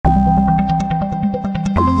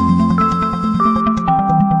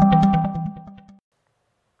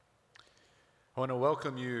want to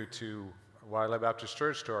welcome you to Wildlife Baptist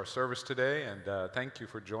Church, to our service today, and thank you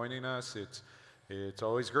for joining us. It's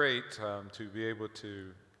always great to be able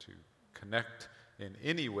to connect in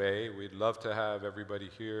any way. We'd love to have everybody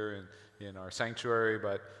here in our sanctuary,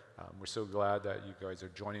 but we're so glad that you guys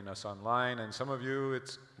are joining us online. And some of you,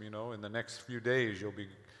 in the next few days, you'll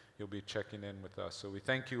be checking in with us. So we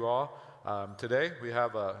thank you all. Today we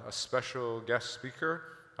have a special guest speaker.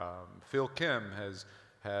 Phil Kim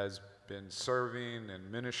has been serving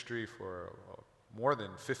in ministry for more than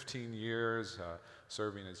 15 years,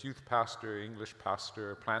 serving as youth pastor, English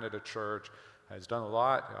pastor, planted a church, has done a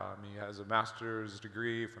lot. He has a master's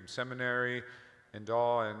degree from seminary and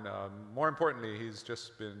all, and more importantly, he's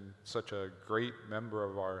just been such a great member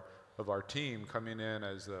of our team, coming in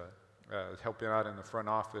as helping out in the front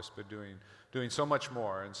office, but doing so much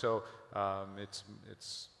more. And so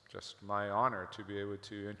it's just my honor to be able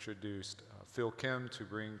to introduce Phil Kim to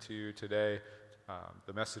bring to you today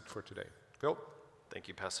the message for today. Phil? Thank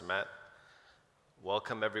you, Pastor Matt.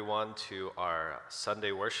 Welcome everyone to our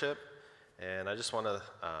Sunday worship. And I just want to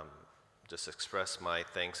just express my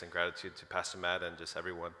thanks and gratitude to Pastor Matt and just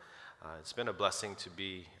everyone. It's been a blessing to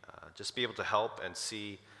be able to help and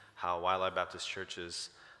see how Wildlife Baptist Church is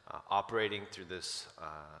operating through this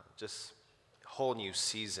just whole new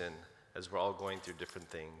season as we're all going through different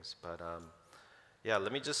things. But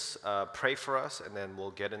let me just pray for us, and then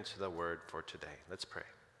we'll get into the word for today. Let's pray.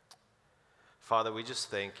 Father, we just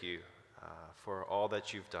thank you for all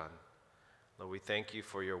that you've done. Lord, we thank you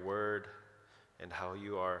for your word and how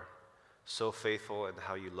you are so faithful and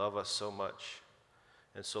how you love us so much.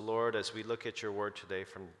 And so, Lord, as we look at your word today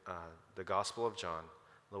from the Gospel of John,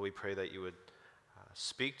 Lord, we pray that you would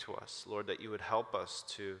speak to us, Lord, that you would help us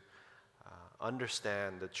to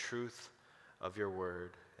understand the truth of your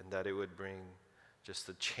word, and that it would bring just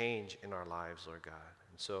a change in our lives, Lord God.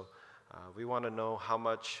 And so we want to know how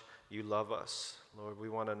much you love us, Lord. We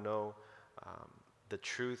want to know the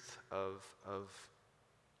truth of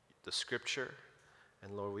the scripture,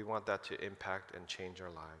 and Lord, we want that to impact and change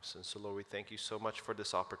our lives. And so, Lord, we thank you so much for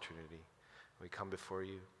this opportunity. We come before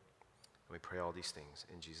you, and we pray all these things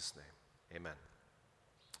in Jesus' name. Amen.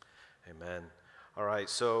 Amen. All right,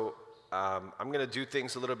 so I'm going to do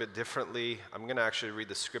things a little bit differently. I'm going to actually read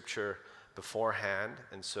the scripture beforehand.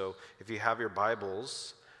 And so if you have your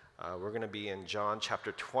Bibles, we're going to be in John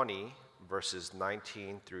chapter 20, verses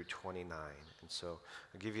 19 through 29. And so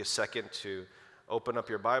I'll give you a second to open up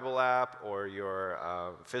your Bible app or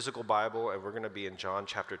your physical Bible, and we're going to be in John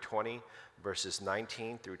chapter 20, verses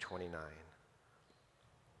 19 through 29.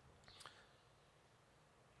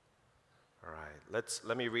 All right,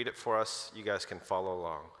 let me read it for us. You guys can follow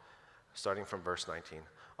along. Starting from verse 19.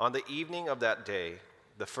 On the evening of that day,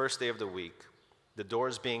 the first day of the week, the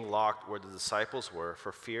doors being locked where the disciples were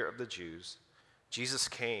for fear of the Jews, Jesus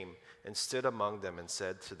came and stood among them and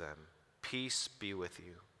said to them, "Peace be with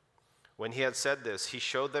you." When he had said this, he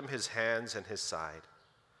showed them his hands and his side.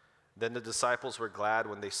 Then the disciples were glad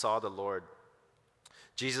when they saw the Lord.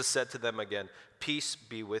 Jesus said to them again, "Peace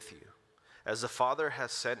be with you. As the Father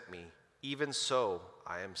has sent me, even so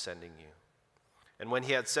I am sending you." And when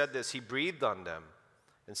he had said this, he breathed on them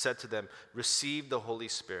and said to them, "Receive the Holy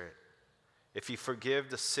Spirit. If you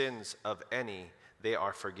forgive the sins of any, they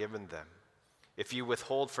are forgiven them. If you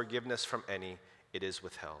withhold forgiveness from any, it is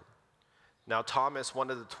withheld." Now Thomas,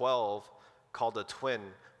 one of the 12, called a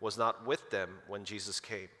twin, was not with them when Jesus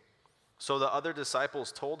came. So the other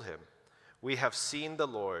disciples told him, "We have seen the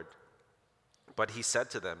Lord." But he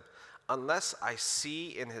said to them, "Unless I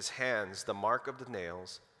see in his hands the mark of the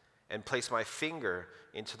nails, and place my finger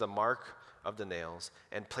into the mark of the nails,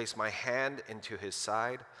 and place my hand into his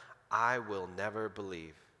side, I will never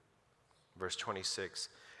believe." Verse 26,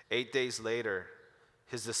 8 days later,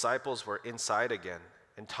 his disciples were inside again,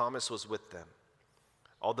 and Thomas was with them.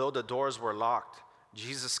 Although the doors were locked,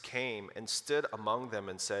 Jesus came and stood among them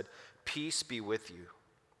and said, "Peace be with you."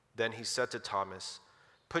 Then he said to Thomas,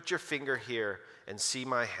 "Put your finger here and see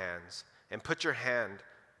my hands, and put out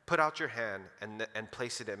your hand and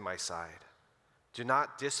place it in my side. Do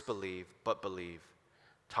not disbelieve, but believe."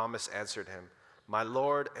 Thomas answered him, "My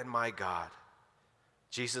Lord and my God."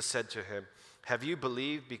 Jesus said to him, "Have you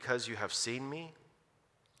believed because you have seen me?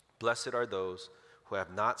 Blessed are those who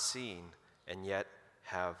have not seen and yet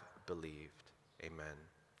have believed." Amen.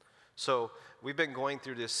 So we've been going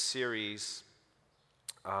through this series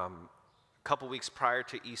a couple weeks prior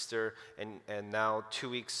to Easter, and now 2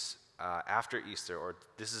 weeks after Easter, or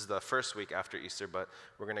this is the first week after Easter, but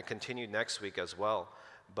we're going to continue next week as well.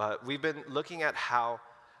 But we've been looking at how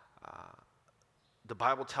the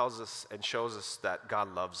Bible tells us and shows us that God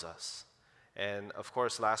loves us. And of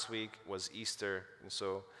course, last week was Easter, and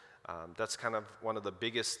so that's kind of one of the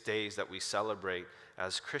biggest days that we celebrate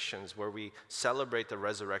as Christians, where we celebrate the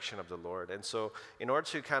resurrection of the Lord. And so in order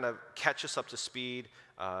to kind of catch us up to speed,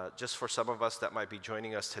 just for some of us that might be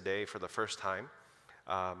joining us today for the first time,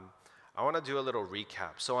 I want to do a little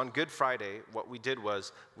recap. So on Good Friday, what we did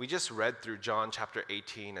was we just read through John chapter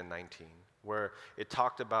 18 and 19, where it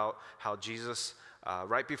talked about how Jesus,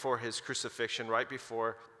 right before his crucifixion, right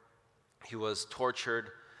before he was tortured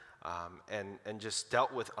and just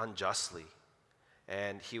dealt with unjustly,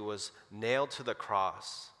 and he was nailed to the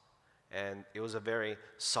cross, and it was a very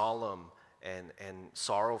solemn and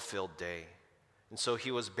sorrow-filled day. And so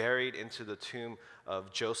he was buried into the tomb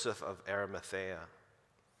of Joseph of Arimathea.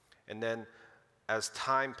 And then as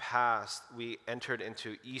time passed, we entered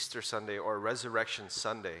into Easter Sunday, or Resurrection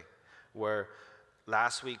Sunday, where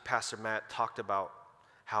last week Pastor Matt talked about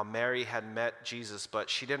how Mary had met Jesus, but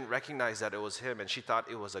she didn't recognize that it was him, and she thought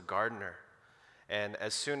it was a gardener. And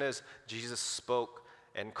as soon as Jesus spoke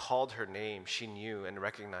and called her name, she knew and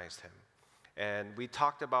recognized him. And we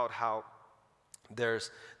talked about how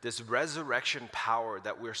there's this resurrection power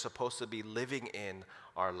that we're supposed to be living in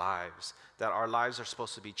our lives, that our lives are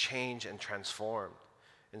supposed to be changed and transformed.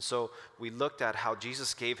 And so we looked at how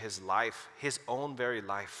Jesus gave his life, his own very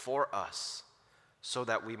life, for us, so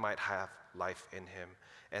that we might have life in him,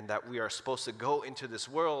 and that we are supposed to go into this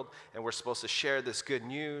world and we're supposed to share this good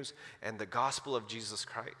news and the gospel of Jesus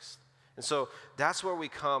Christ. And so that's where we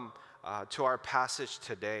come to our passage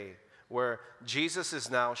today, where Jesus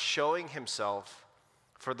is now showing himself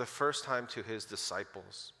for the first time to his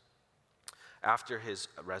disciples after his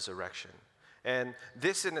resurrection. And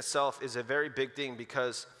this in itself is a very big thing,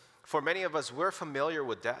 because for many of us, we're familiar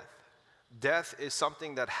with death. Death is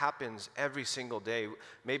something that happens every single day.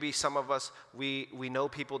 Maybe some of us, we know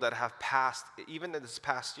people that have passed, even in this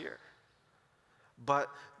past year. But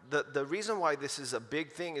the reason why this is a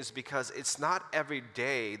big thing is because it's not every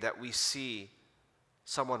day that we see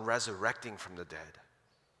someone resurrecting from the dead.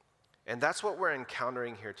 And that's what we're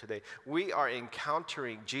encountering here today. We are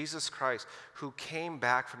encountering Jesus Christ, who came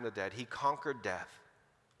back from the dead. He conquered death.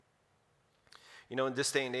 You know, in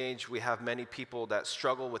this day and age, we have many people that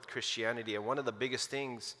struggle with Christianity, and one of the biggest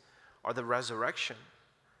things are the resurrection.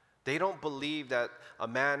 They don't believe that a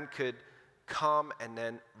man could come and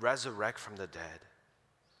then resurrect from the dead.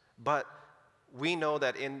 But we know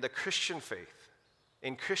that in the Christian faith,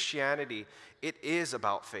 in Christianity, it is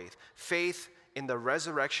about faith. Faith in the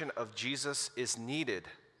resurrection of Jesus is needed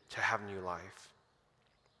to have new life.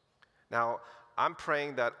 Now, I'm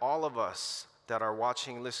praying that all of us that are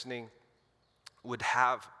watching, listening, would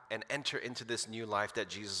have and enter into this new life that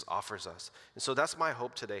Jesus offers us. And so that's my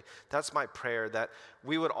hope today. That's my prayer, that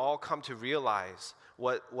we would all come to realize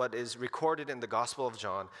what is recorded in the Gospel of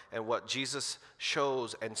John and what Jesus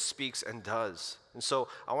shows and speaks and does. And so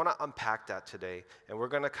I want to unpack that today, and we're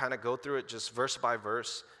going to kind of go through it just verse by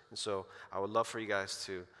verse. And so I would love for you guys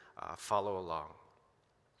to follow along.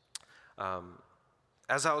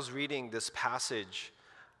 As I was reading this passage,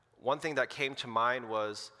 one thing that came to mind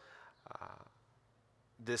was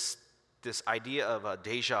this idea of a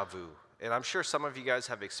déjà vu. And I'm sure some of you guys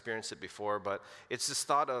have experienced it before, but it's this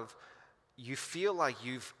thought of you feel like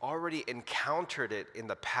you've already encountered it in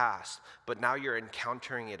the past, but now you're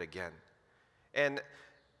encountering it again. And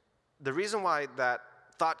the reason why that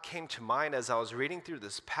thought came to mind as I was reading through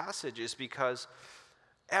this passage is because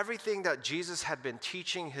everything that Jesus had been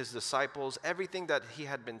teaching his disciples, everything that he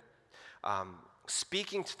had been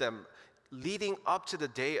speaking to them leading up to the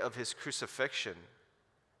day of his crucifixion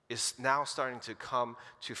is now starting to come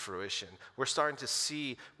to fruition. We're starting to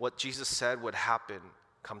see what Jesus said would happen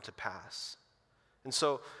come to pass. And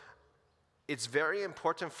so it's very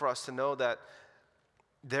important for us to know that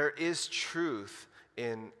there is truth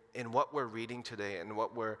in what we're reading today and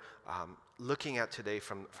what we're looking at today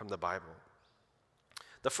from the Bible.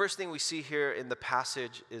 The first thing we see here in the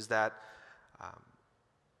passage is that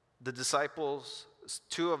the disciples,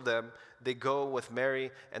 two of them, they go with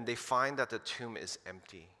Mary and they find that the tomb is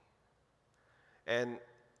empty. And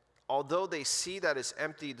although they see that it's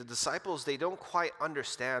empty, the disciples, they don't quite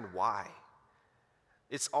understand why.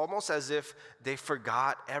 It's almost as if they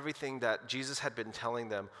forgot everything that Jesus had been telling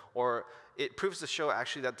them, or it proves to show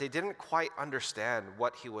actually that they didn't quite understand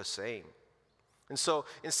what he was saying. And so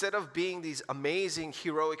instead of being these amazing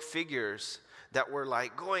heroic figures that were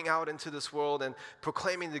like going out into this world and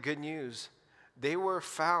proclaiming the good news, they were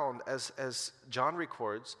found, as John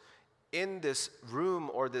records, in this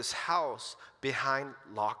room or this house behind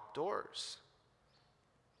locked doors.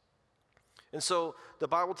 And so the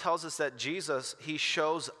Bible tells us that Jesus, he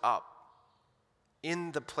shows up.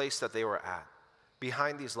 in the place that they were at,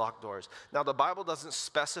 behind these locked doors. Now, the Bible doesn't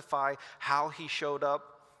specify how he showed up,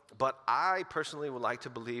 but I personally would like to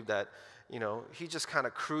believe that, he just kind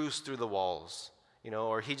of cruised through the walls,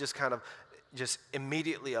 or he just kind of just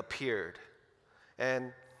immediately appeared.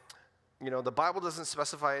 And, the Bible doesn't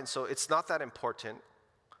specify, and so it's not that important.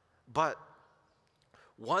 But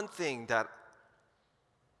one thing that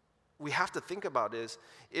we have to think about is,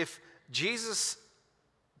 if Jesus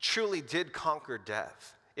truly did conquer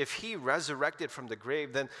death, if he resurrected from the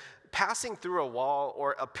grave, then passing through a wall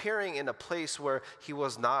or appearing in a place where he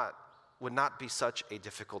was not would not be such a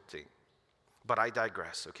difficult thing. But I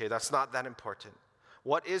digress, okay? That's not that important.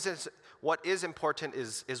 What is important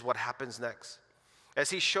is what happens next. As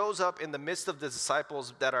he shows up in the midst of the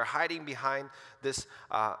disciples that are hiding behind this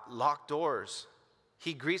locked doors,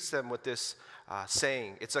 he greets them with this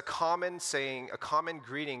saying. It's a common saying, a common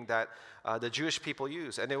greeting that the Jewish people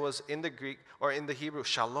use. And it was in the Greek, or in the Hebrew,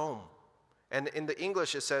 shalom. And in the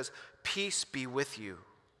English it says, peace be with you.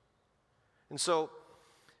 And so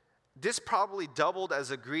this probably doubled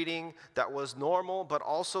as a greeting that was normal, but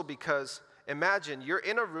also because, imagine, you're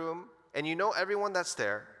in a room and you know everyone that's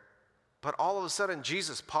there, but all of a sudden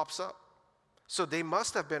Jesus pops up. So they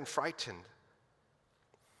must have been frightened.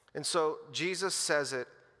 And so Jesus says it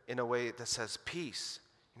in a way that says, peace.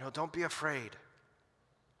 Don't be afraid.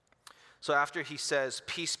 So after he says,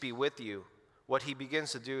 peace be with you, what he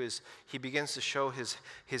begins to do is he begins to show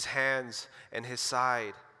his hands and his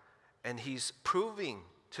side, and he's proving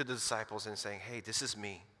to the disciples and saying, hey, this is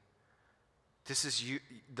me. This is you,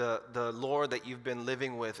 the Lord that you've been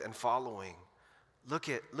living with and following. Look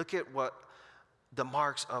at what the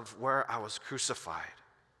marks of where I was crucified.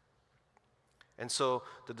 And so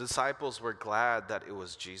the disciples were glad that it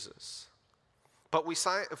was Jesus. But we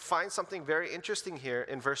find something very interesting here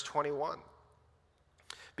in verse 21.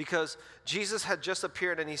 Because Jesus had just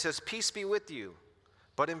appeared and he says, peace be with you.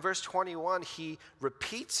 But in verse 21, he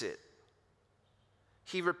repeats it.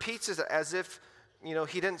 He repeats it as if,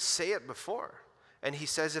 he didn't say it before. And he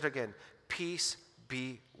says it again, peace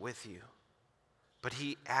be with you. But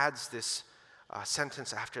he adds this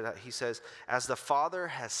sentence after that. He says, as the Father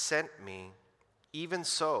has sent me, even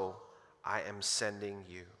so I am sending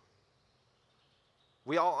you.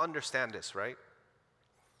 We all understand this, right?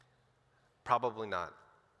 Probably not.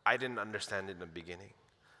 I didn't understand it in the beginning.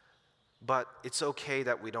 But it's okay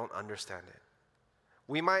that we don't understand it.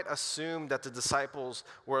 We might assume that the disciples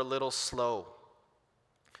were a little slow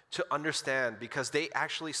to understand because they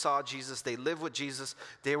actually saw Jesus, they lived with Jesus,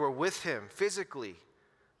 they were with him physically,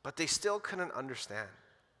 but they still couldn't understand.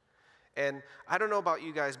 And I don't know about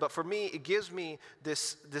you guys, but for me, it gives me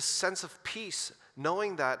this sense of peace,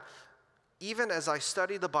 knowing that even as I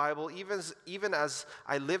study the Bible, even as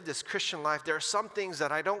I live this Christian life, there are some things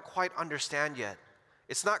that I don't quite understand yet.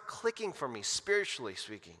 It's not clicking for me, spiritually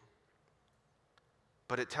speaking.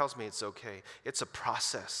 But it tells me it's okay. It's a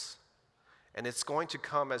process. And it's going to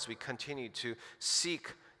come as we continue to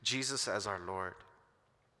seek Jesus as our Lord.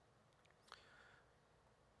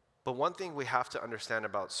 But one thing we have to understand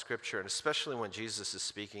about Scripture, and especially when Jesus is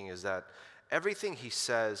speaking, is that everything he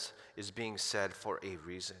says is being said for a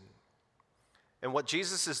reason. And what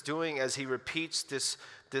Jesus is doing as he repeats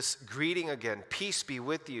this greeting again, peace be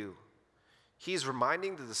with you, he's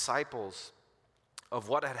reminding the disciples of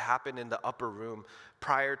what had happened in the upper room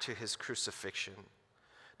prior to his crucifixion.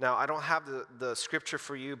 Now, I don't have the scripture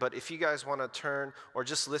for you, but if you guys want to turn or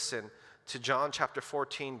just listen to John chapter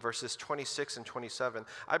 14, verses 26 and 27,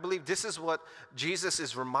 I believe this is what Jesus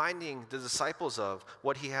is reminding the disciples of,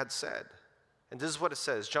 what he had said. And this is what it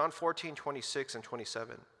says, John 14, 26 and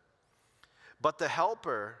 27. But the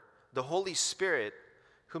Helper, the Holy Spirit,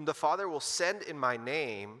 whom the Father will send in my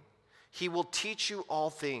name, he will teach you all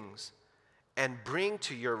things and bring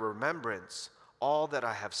to your remembrance all that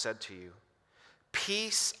I have said to you.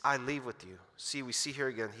 Peace I leave with you. See, we see here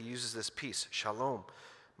again, he uses this peace, shalom.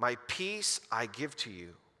 My peace I give to you.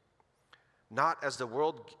 Not as the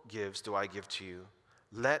world gives do I give to you.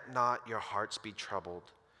 Let not your hearts be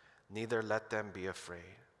troubled, neither let them be afraid.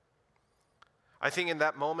 I think in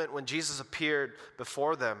that moment when Jesus appeared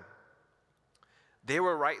before them, they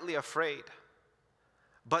were rightly afraid.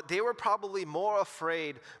 But they were probably more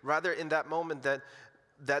afraid, rather in that moment,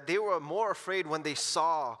 that they were more afraid when they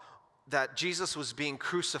saw that Jesus was being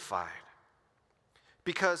crucified.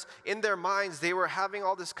 Because in their minds, they were having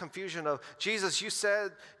all this confusion of, Jesus, you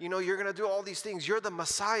said, you're going to do all these things. You're the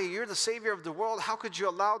Messiah. You're the Savior of the world. How could you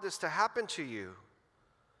allow this to happen to you?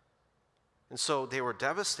 And so they were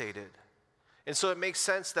devastated. And so it makes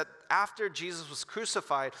sense that after Jesus was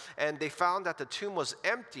crucified and they found that the tomb was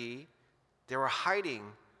empty, they were hiding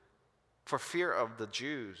for fear of the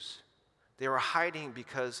Jews. They were hiding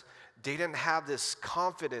because they didn't have this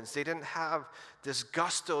confidence. They didn't have this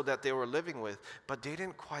gusto that they were living with, but they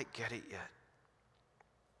didn't quite get it yet.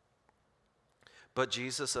 But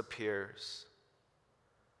Jesus appears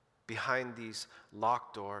behind these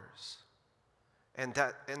locked doors.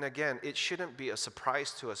 And again, it shouldn't be a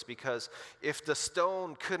surprise to us, because if the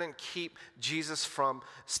stone couldn't keep Jesus from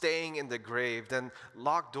staying in the grave, then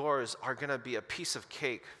locked doors are going to be a piece of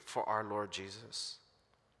cake for our Lord Jesus.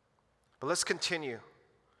 But let's continue.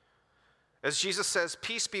 As Jesus says,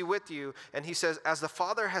 "Peace be with you," and he says, "As the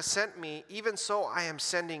Father has sent me, even so I am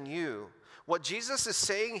sending you." What Jesus is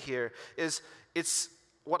saying here is, it's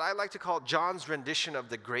what I like to call John's rendition of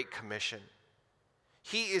the Great Commission.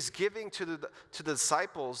 He is giving to the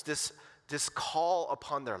disciples this call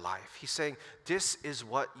upon their life. He's saying, this is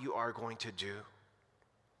what you are going to do.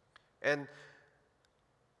 And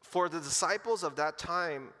for the disciples of that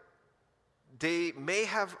time, they may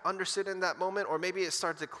have understood in that moment, or maybe it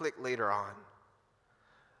started to click later on.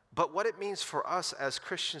 But what it means for us as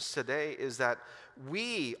Christians today is that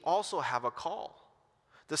we also have a call.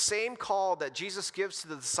 The same call that Jesus gives to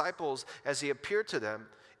the disciples as he appeared to them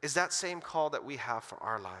is that same call that we have for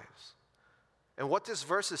our lives. And what this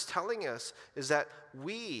verse is telling us is that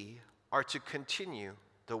we are to continue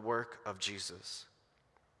the work of Jesus.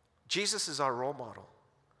 Jesus is our role model.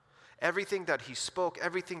 Everything that he spoke,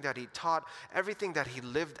 everything that he taught, everything that he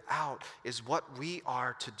lived out is what we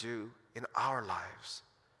are to do in our lives.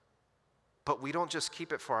 But we don't just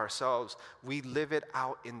keep it for ourselves. We live it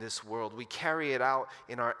out in this world. We carry it out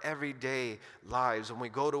in our everyday lives. When we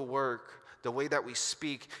go to work, the way that we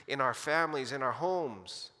speak, in our families, in our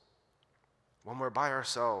homes, when we're by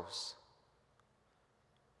ourselves.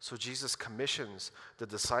 So Jesus commissions the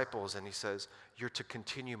disciples and he says, you're to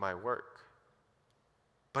continue my work.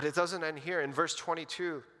 But it doesn't end here. In verse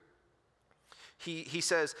 22, he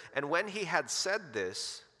says, and when he had said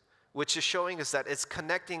this, which is showing us that it's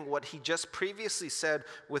connecting what he just previously said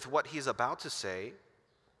with what he's about to say,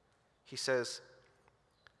 he says,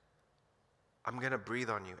 I'm going to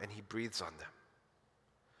breathe on you, and he breathes on them.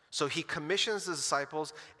 So he commissions the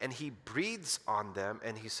disciples, and he breathes on them,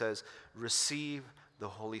 and he says, receive the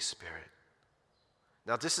Holy Spirit.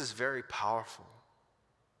 Now this is very powerful.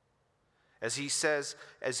 As he says,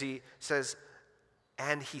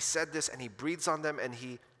 and he said this, and he breathes on them, and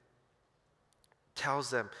he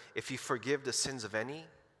tells them, if you forgive the sins of any,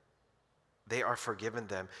 they are forgiven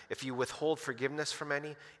them. If you withhold forgiveness from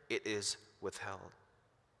any, it is withheld.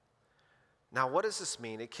 Now, what does this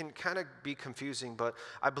mean? It can kind of be confusing, but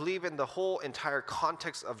I believe in the whole entire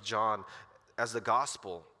context of John as the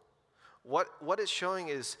gospel, what it's showing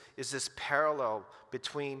is this parallel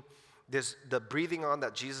between the breathing on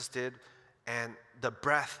that Jesus did and the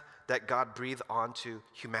breath that God breathed onto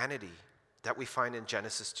humanity that we find in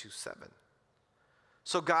Genesis 2:7.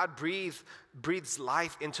 So God breathes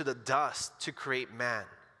life into the dust to create man.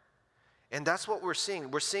 And that's what we're seeing.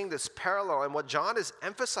 We're seeing this parallel. And what John is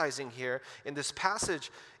emphasizing here in this passage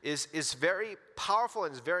is very powerful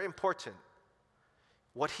and is very important.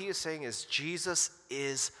 What he is saying is Jesus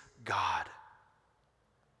is God.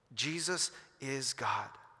 Jesus is God.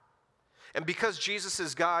 And because Jesus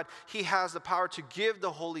is God, he has the power to give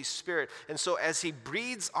the Holy Spirit. And so as he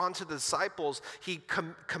breathes onto the disciples, he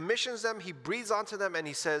commissions them, he breathes onto them, and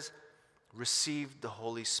he says, receive the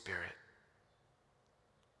Holy Spirit.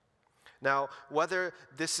 Now, whether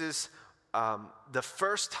this is the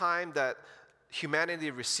first time that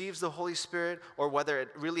humanity receives the Holy Spirit or whether it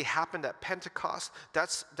really happened at Pentecost,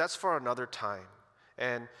 that's for another time.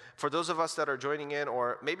 And for those of us that are joining in,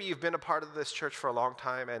 or maybe you've been a part of this church for a long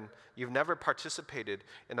time and you've never participated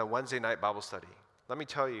in a Wednesday night Bible study, let me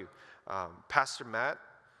tell you, Pastor Matt,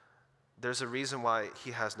 there's a reason why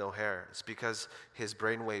he has no hair. It's because his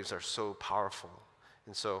brain waves are so powerful.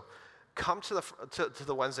 And so come to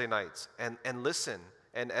the Wednesday nights and listen,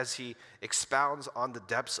 and as he expounds on the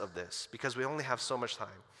depths of this, because we only have so much time.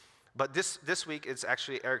 But this week, it's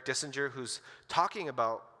actually Eric Dissinger who's talking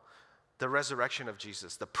about the resurrection of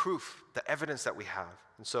Jesus, the proof, the evidence that we have.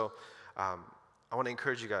 And so I want to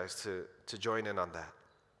encourage you guys to join in on that.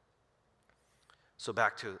 So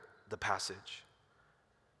back to the passage.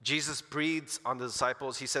 Jesus breathes on the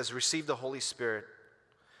disciples. He says, receive the Holy Spirit.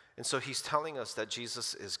 And so he's telling us that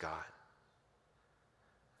Jesus is God.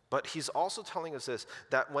 But he's also telling us this,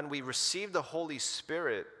 that when we receive the Holy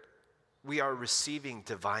Spirit, we are receiving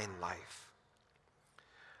divine life.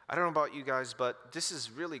 I don't know about you guys, but this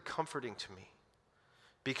is really comforting to me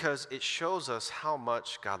because it shows us how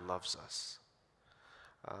much God loves us.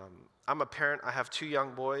 I'm a parent. I have 2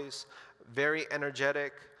 young boys, very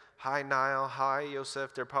energetic, Hi, Niall. Hi,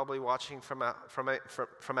 Yosef. They're probably watching from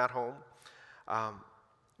at home.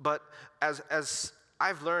 But as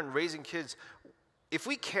I've learned raising kids, if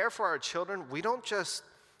we care for our children, we don't just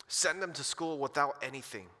send them to school without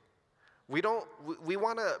anything. We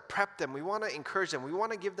want to prep them. We want to encourage them. We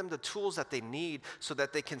want to give them the tools that they need so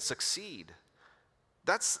that they can succeed.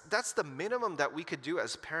 That's the minimum that we could do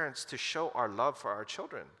as parents to show our love for our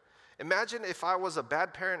children. Imagine if I was a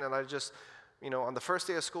bad parent and I just, on the first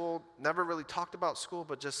day of school, never really talked about school,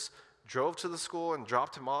 but just drove to the school and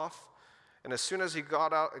dropped him off. And as soon as he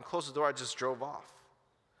got out and closed the door, I just drove off.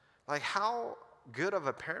 Like, how good of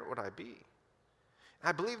a parent would I be?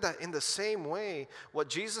 I believe that in the same way, what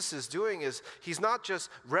Jesus is doing is he's not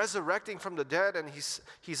just resurrecting from the dead and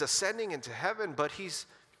he's ascending into heaven, but he's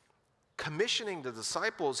commissioning the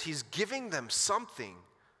disciples. He's giving them something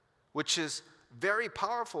which is very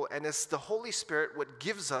powerful, and it's the Holy Spirit what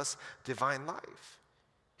gives us divine life.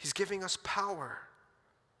 He's giving us power.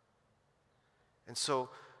 And so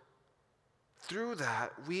through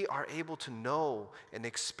that, we are able to know and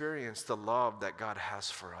experience the love that God has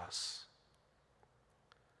for us.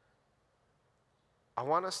 I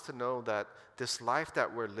want us to know that this life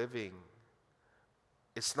that we're living,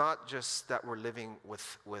 it's not just that we're living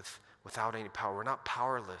without any power. We're not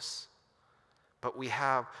powerless. But we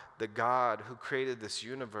have the God who created this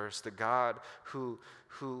universe, the God who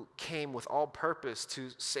came with all purpose to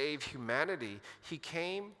save humanity. He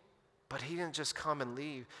came, but he didn't just come and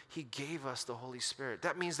leave. He gave us the Holy Spirit.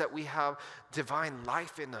 That means that we have divine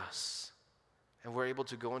life in us, and we're able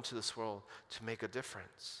to go into this world to make a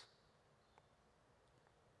difference.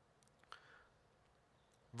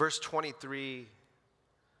 Verse 23,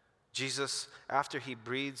 Jesus, after he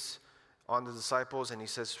breathes on the disciples and he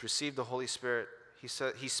says, receive the Holy Spirit,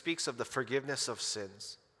 he speaks of the forgiveness of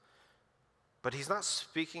sins. But he's not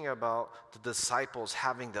speaking about the disciples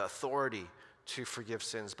having the authority to forgive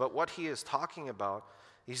sins. But what he is talking about,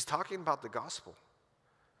 he's talking about the gospel,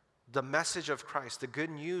 the message of Christ, the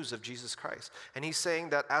good news of Jesus Christ. And he's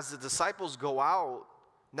saying that as the disciples go out,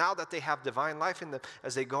 now that they have divine life in them,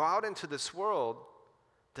 as they go out into this world,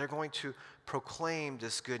 they're going to proclaim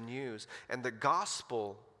this good news. And the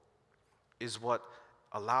gospel is what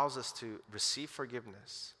allows us to receive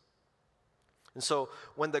forgiveness. And so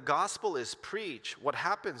when the gospel is preached, what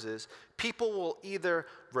happens is people will either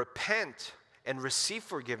repent and receive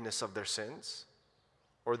forgiveness of their sins,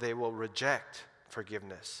 or they will reject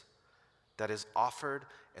forgiveness that is offered,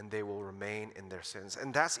 and they will remain in their sins.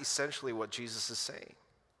 And that's essentially what Jesus is saying.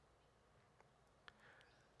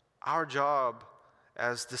 Our job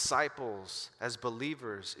as disciples, as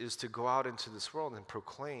believers, is to go out into this world and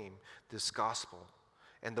proclaim this gospel.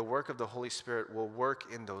 And the work of the Holy Spirit will work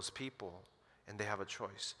in those people, and they have a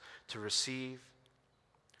choice to receive,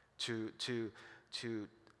 to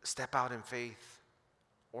step out in faith,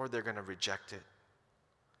 or they're going to reject it.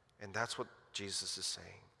 And that's what Jesus is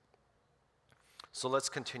saying. So let's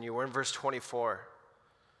continue. We're in verse 24.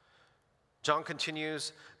 John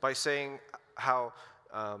continues by saying how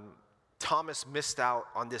Thomas missed out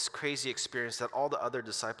on this crazy experience that all the other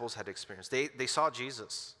disciples had experienced. They saw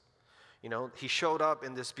Jesus. He showed up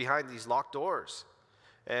behind these locked doors.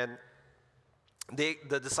 And the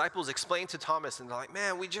disciples explained to Thomas, and they're like,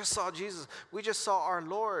 man, we just saw Jesus. We just saw our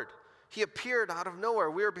Lord. He appeared out of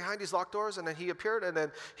nowhere. We were behind these locked doors, and then he appeared, and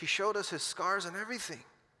then he showed us his scars and everything.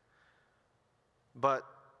 But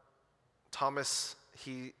Thomas,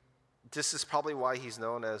 this is probably why he's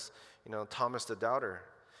known as, Thomas the Doubter.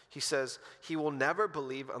 He says he will never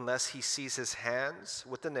believe unless he sees his hands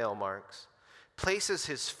with the nail marks, places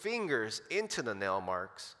his fingers into the nail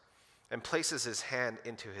marks, and places his hand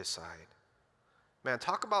into his side. Man,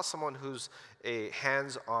 talk about someone who's a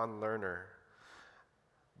hands-on learner.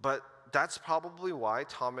 But that's probably why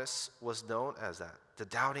Thomas was known as that, the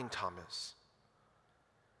doubting Thomas.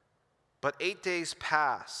 But 8 days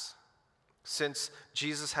pass since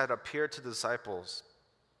Jesus had appeared to the disciples.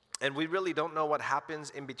 And we really don't know what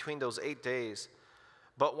happens in between those 8 days.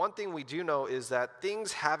 But one thing we do know is that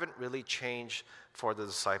things haven't really changed for the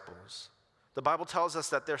disciples. The Bible tells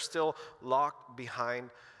us that they're still locked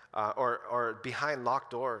behind behind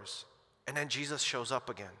locked doors. And then Jesus shows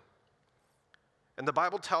up again. And the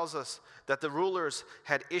Bible tells us that the rulers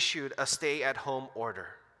had issued a stay-at-home order.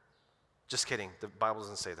 Just kidding. The Bible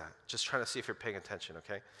doesn't say that. Just trying to see if you're paying attention,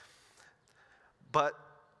 okay? But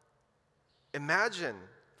imagine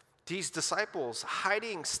these disciples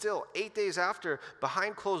hiding still 8 days after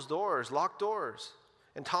behind closed doors, locked doors.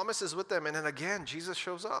 And Thomas is with them. And then again, Jesus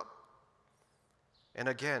shows up. And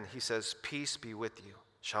again, he says, peace be with you.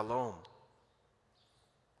 Shalom.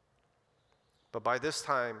 But by this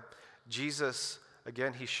time, Jesus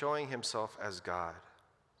again, he's showing himself as God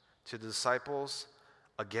to the disciples,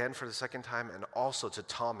 again for the second time, and also to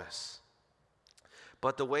Thomas.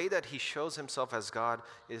 But the way that he shows himself as God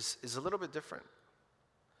is a little bit different.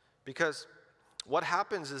 Because what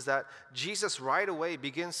happens is that Jesus right away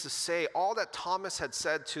begins to say all that Thomas had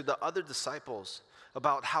said to the other disciples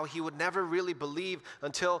about how he would never really believe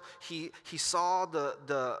until he saw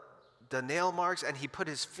the nail marks, and he put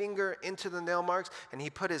his finger into the nail marks, and he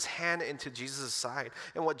put his hand into Jesus' side.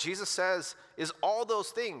 And what Jesus says is all those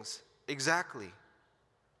things exactly.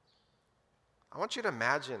 I want you to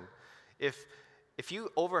imagine if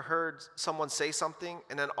you overheard someone say something,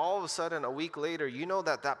 and then all of a sudden a week later, you know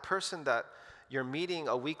that person that you're meeting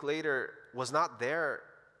a week later was not there,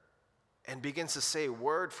 and begins to say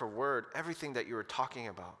word for word everything that you were talking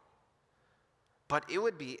about. But it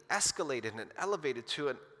would be escalated and elevated to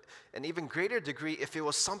an even greater degree if it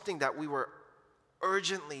was something that we were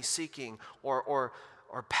urgently seeking or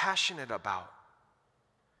passionate about.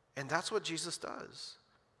 And that's what Jesus does.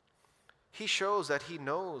 He shows that he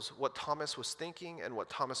knows what Thomas was thinking and what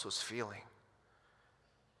Thomas was feeling.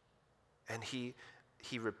 And he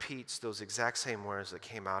repeats those exact same words that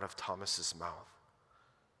came out of Thomas's mouth.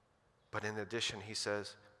 But in addition, he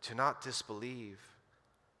says, "Do not disbelieve,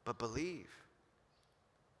 but believe."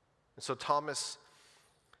 And so Thomas,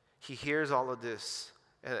 he hears all of this,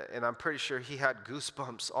 and I'm pretty sure he had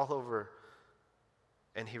goosebumps all over.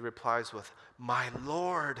 And he replies with, "My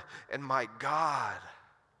Lord and my God."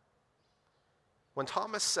 When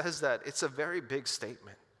Thomas says that, it's a very big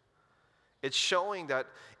statement. It's showing that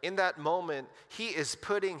in that moment, he is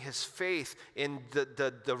putting his faith in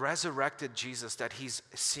the resurrected Jesus that he's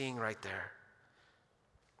seeing right there.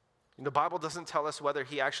 And the Bible doesn't tell us whether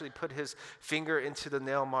he actually put his finger into the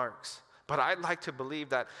nail marks. But I'd like to believe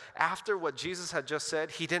that after what Jesus had just said,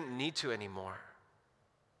 he didn't need to anymore.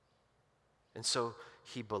 And so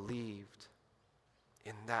he believed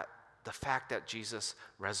in that, the fact that Jesus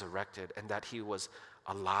resurrected and that he was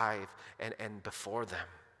alive and before them.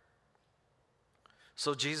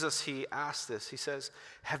 So Jesus, he asked this. He says,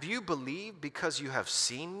 "Have you believed because you have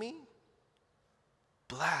seen me?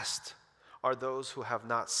 Blessed are those who have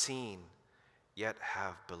not seen, yet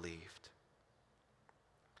have believed."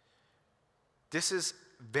 This is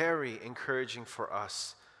very encouraging for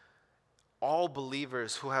us, all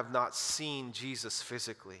believers who have not seen Jesus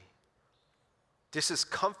physically. This is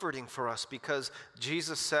comforting for us because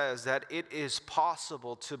Jesus says that it is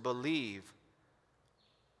possible to believe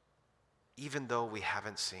even though we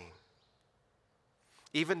haven't seen.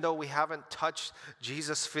 Even though we haven't touched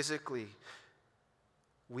Jesus physically,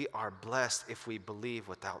 we are blessed if we believe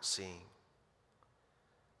without seeing.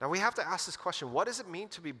 Now we have to ask this question: what does it mean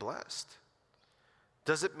to be blessed?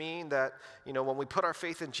 Does it mean that, when we put our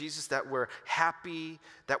faith in Jesus, that we're happy,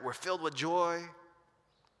 that we're filled with joy?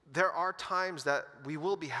 There are times that we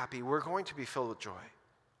will be happy. We're going to be filled with joy.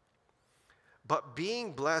 But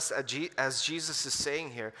being blessed, as Jesus is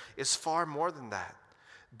saying here, is far more than that.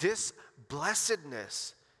 This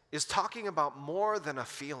blessedness is talking about more than a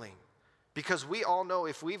feeling. Because we all know,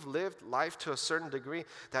 if we've lived life to a certain degree,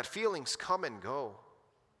 that feelings come and go.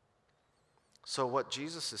 So what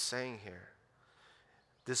Jesus is saying here,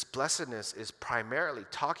 this blessedness is primarily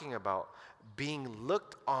talking about being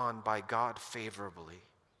looked on by God favorably.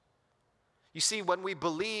 You see, when we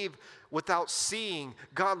believe without seeing,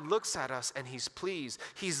 God looks at us and he's pleased.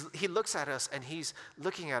 He looks at us and he's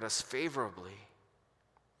looking at us favorably.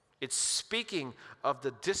 It's speaking of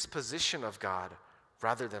the disposition of God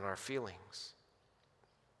rather than our feelings.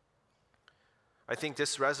 I think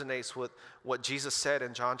this resonates with what Jesus said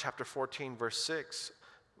in John chapter 14, verse 6,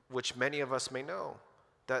 which many of us may know.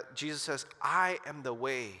 That Jesus says, "I am the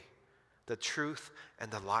way, the truth,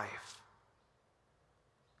 and the life."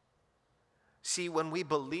 See, when we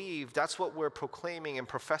believe, that's what we're proclaiming and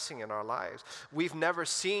professing in our lives. We've never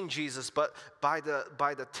seen Jesus, but by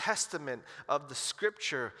the testament of the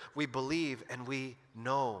Scripture, we believe and we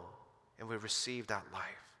know and we receive that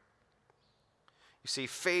life. You see,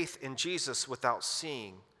 faith in Jesus without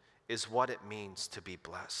seeing is what it means to be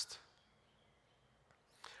blessed.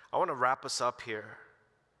 I want to wrap us up here.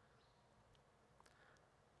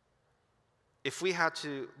 If we had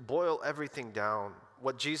to boil everything down,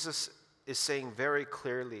 what Jesus is saying very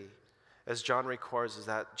clearly, as John records, is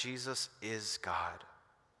that Jesus is God.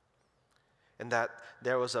 And that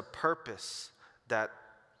there was a purpose that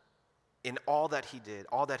in all that he did,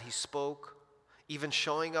 all that he spoke, even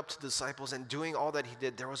showing up to the disciples and doing all that he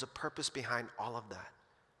did, there was a purpose behind all of that.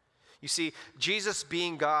 You see, Jesus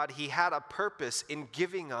being God, he had a purpose in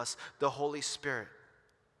giving us the Holy Spirit.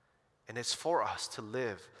 And it's for us to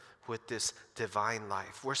live with this divine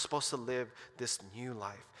life. We're supposed to live this new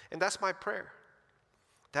life. And that's my prayer.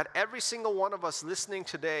 That every single one of us listening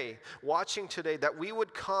today, watching today, that we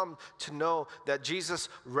would come to know that Jesus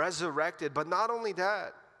resurrected. But not only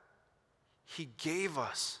that, He gave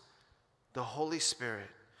us the Holy Spirit.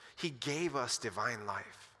 He gave us divine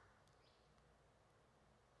life.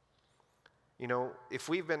 You know, if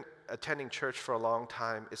we've been attending church for a long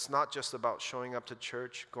time, it's not just about showing up to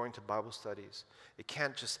church, going to Bible studies. It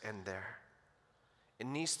can't just end there. It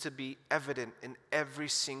needs to be evident in every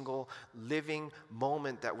single living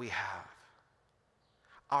moment that we have.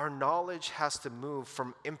 Our knowledge has to move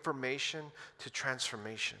from information to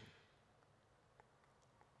transformation.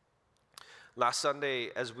 Last Sunday,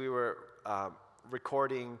 as we were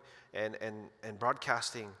recording and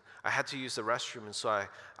broadcasting, I had to use the restroom, and so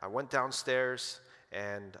I went downstairs,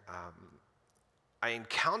 and I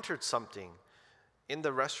encountered something in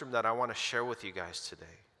the restroom that I want to share with you guys today.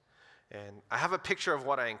 And I have a picture of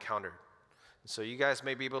what I encountered. So you guys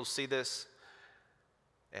may be able to see this.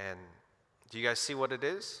 And do you guys see what it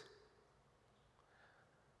is?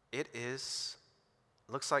 It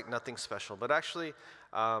looks like nothing special, but actually,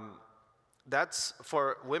 that's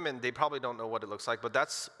for women, they probably don't know what it looks like, but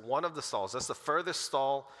that's one of the stalls. That's the furthest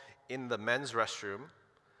stall in the men's restroom.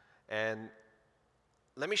 And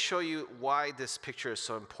let me show you why this picture is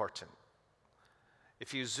so important.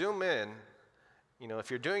 If you zoom in, you know, if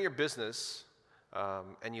you're doing your business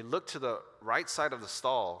and you look to the right side of the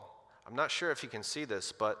stall, I'm not sure if you can see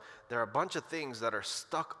this, but there are a bunch of things that are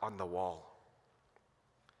stuck on the wall.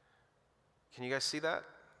 Can you guys see that?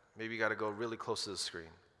 Maybe you got to go really close to the screen.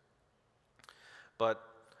 But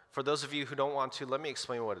for those of you who don't want to, let me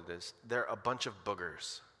explain what it is. They're a bunch of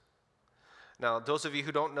boogers. Now, those of you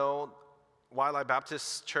who don't know, Wildlife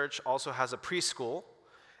Baptist Church also has a preschool.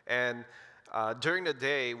 And during the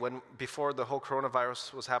day, before the whole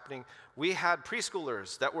coronavirus was happening, we had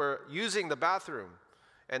preschoolers that were using the bathroom.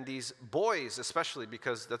 And these boys, especially,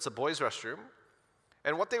 because that's a boys' restroom.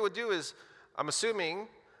 And what they would do is, I'm assuming,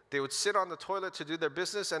 they would sit on the toilet to do their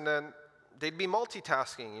business, and then they'd be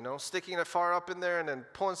multitasking, you know, sticking it far up in there and then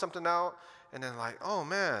pulling something out, and then like, oh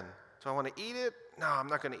man, do I want to eat it? No, I'm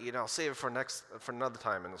not going to eat it. I'll save it for another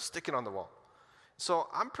time, and they'll stick it on the wall. So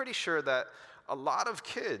I'm pretty sure that a lot of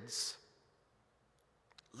kids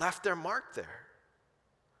left their mark there.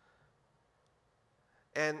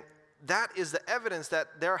 And that is the evidence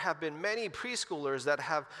that there have been many preschoolers that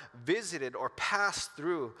have visited or passed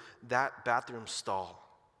through that bathroom stall.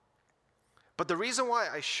 But the reason why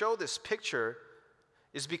I show this picture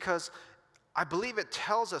is because I believe it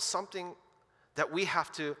tells us something that we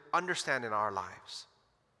have to understand in our lives.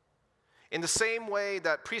 In the same way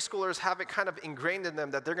that preschoolers have it kind of ingrained in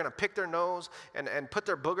them that they're going to pick their nose and put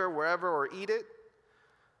their booger wherever or eat it,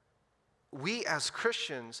 we as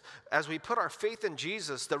Christians, as we put our faith in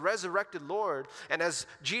Jesus, the resurrected Lord, and as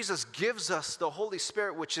Jesus gives us the Holy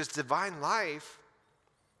Spirit, which is divine life,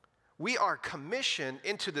 we are commissioned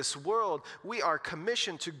into this world. We are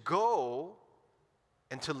commissioned to go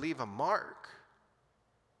and to leave a mark.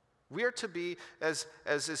 We are to be, as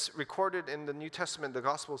is recorded in the New Testament, the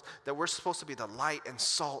Gospels, that we're supposed to be the light and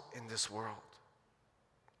salt in this world.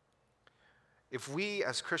 If we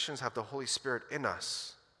as Christians have the Holy Spirit in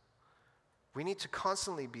us, we need to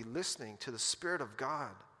constantly be listening to the Spirit of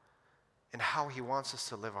God and how He wants us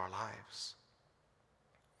to live our lives.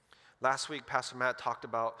 Last week, Pastor Matt talked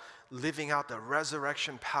about living out the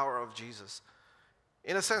resurrection power of Jesus.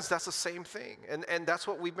 In a sense, that's the same thing. And that's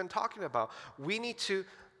what we've been talking about. We need to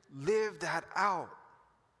live that out.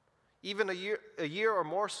 Even a year or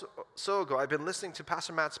more so ago, I've been listening to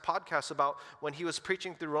Pastor Matt's podcast about when he was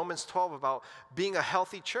preaching through Romans 12 about being a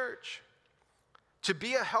healthy church. To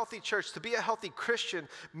be a healthy church, to be a healthy Christian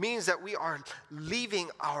means that we are leaving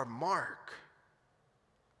our mark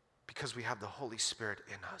because we have the Holy Spirit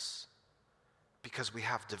in us, because we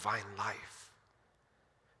have divine life,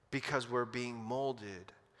 because we're being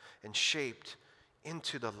molded and shaped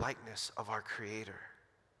into the likeness of our Creator.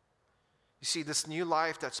 You see, this new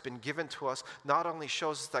life that's been given to us not only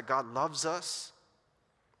shows us that God loves us,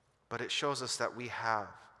 but it shows us that we have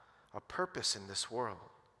a purpose in this world.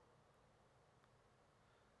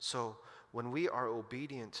 So when we are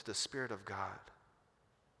obedient to the Spirit of God,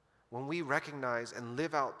 when we recognize and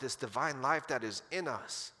live out this divine life that is in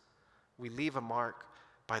us, we leave a mark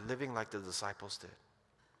by living like the disciples did.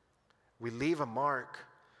 We leave a mark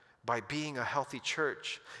by being a healthy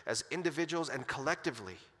church as individuals and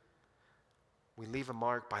collectively. We leave a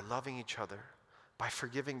mark by loving each other, by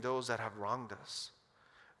forgiving those that have wronged us.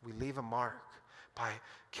 We leave a mark by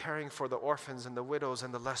caring for the orphans and the widows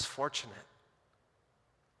and the less fortunate.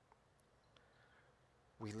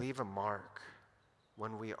 we leave a mark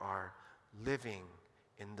when we are living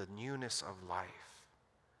in the newness of life,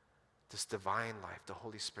 this divine life, the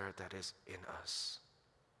Holy Spirit that is in us.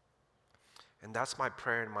 And that's my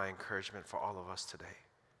prayer and my encouragement for all of us today,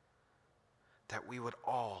 that we would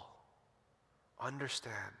all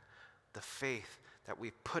understand the faith that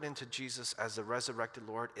we put into Jesus as the resurrected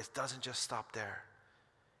Lord. It doesn't just stop there.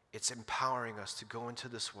 It's empowering us to go into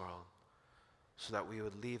this world so that we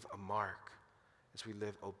would leave a mark as we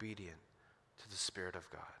live obedient to the Spirit of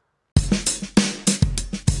God.